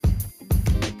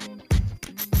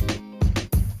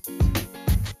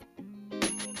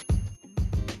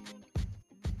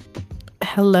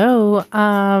Hello.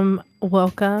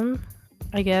 Welcome.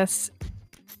 I guess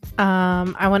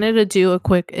I wanted to do a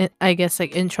quick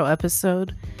like intro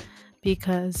episode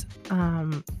because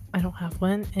I don't have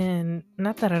one, and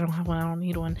not that I don't have one, I don't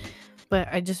need one, but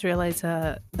I just realized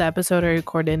the episode I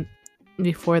recorded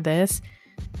before this,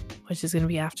 which is going to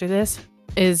be after this,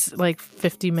 is like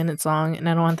 50 minutes long, and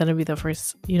I don't want that to be the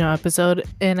first, episode,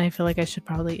 and I feel like I should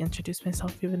probably introduce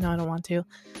myself even though I don't want to.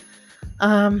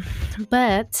 Um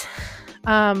but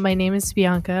my name is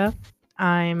Bianca.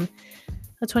 I'm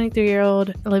a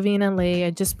 23-year-old living in LA.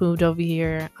 I just moved over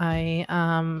here. I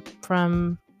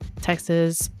from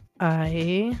Texas.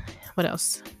 I what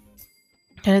else?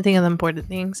 Trying to think of the important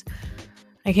things.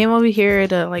 I came over here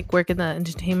to like work in the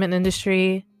entertainment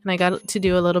industry, and I got to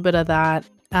do a little bit of that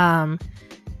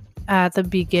at the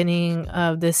beginning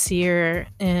of this year,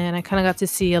 and I kind of got to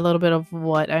see a little bit of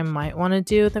what I might want to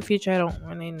do in the future. I don't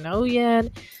really know yet.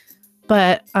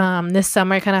 But this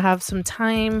summer I kind of have some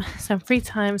free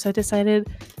time, so I decided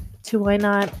to why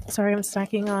not. Sorry, I'm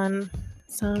snacking on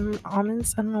some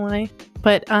almonds. I don't know why,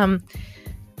 but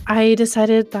I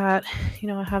decided that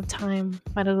I have time.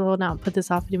 Might as well not put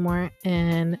this off anymore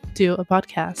and do a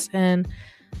podcast. And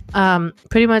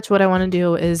pretty much what I want to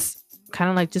do is kind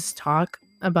of like just talk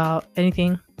about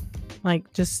anything,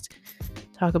 like just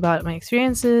talk about my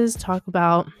experiences, talk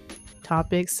about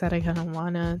topics that I kind of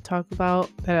want to talk about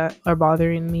that are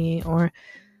bothering me, or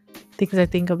things I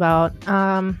think about.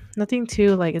 Nothing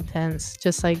too like intense,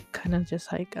 just like kind of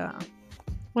just like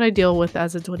what I deal with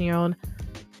as a 20-year-old,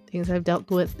 things I've dealt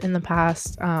with in the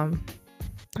past.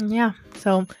 Yeah,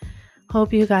 so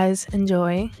hope you guys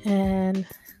enjoy, and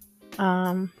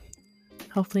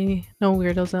hopefully no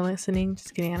weirdos are listening.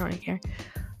 Just kidding, I don't really care.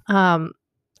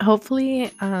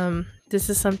 Hopefully this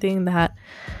is something that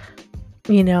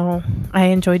I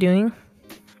enjoy doing,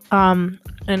 and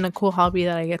a cool hobby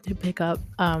that I get to pick up.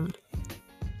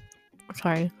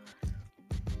 Sorry,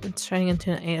 it's turning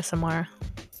into an ASMR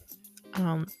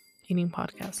eating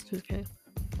podcast. Just kidding.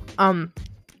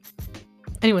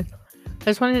 Anyway, I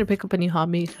just wanted to pick up a new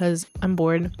hobby because I'm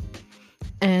bored,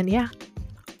 and yeah,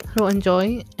 so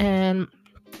enjoy, and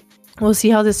we'll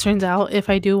see how this turns out. If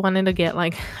I do wanted to get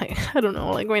like I don't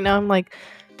know, like right now I'm like,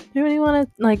 do you really want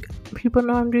to like people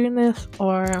know I'm doing this,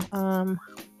 or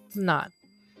not?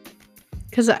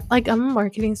 Because like I'm a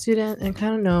marketing student and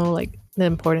kind of know like the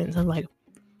importance of like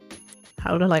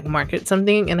how to like market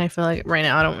something, and I feel like right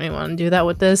now I don't really want to do that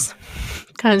with this.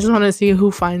 Kind of just want to see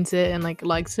who finds it and like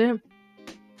likes it.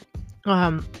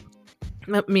 But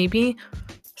maybe,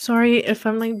 sorry if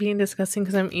I'm like being disgusting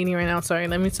because I'm eating right now. Sorry,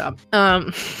 let me stop.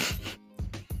 Hold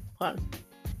on.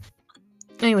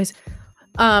 Anyways,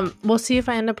 we'll see if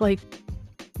I end up like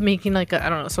making like a, I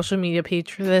don't know, social media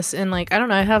page for this, and like I don't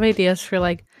know, I have ideas for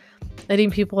like letting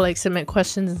people like submit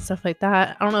questions and stuff like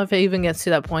that. I don't know if it even gets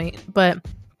to that point, but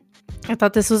I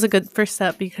thought this was a good first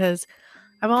step because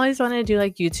I've always wanted to do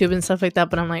like YouTube and stuff like that,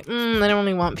 but I'm like, I don't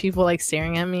really want people like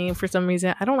staring at me for some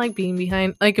reason. I don't like being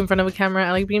behind, like in front of a camera.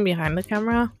 I like being behind the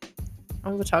camera.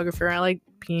 I'm a photographer. I like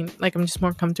being like, I'm just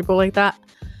more comfortable like that.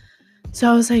 So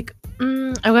I was like,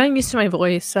 I've gotten used to my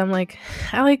voice. So I'm like,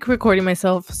 I like recording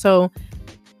myself, so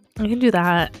I can do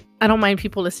that. I don't mind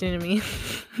people listening to me,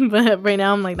 but right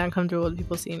now I'm like not comfortable with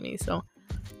people seeing me. So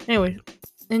anyway,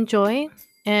 enjoy,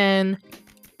 and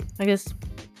I guess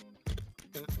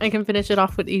I can finish it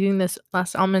off with eating this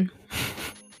last almond.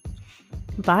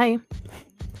 Bye.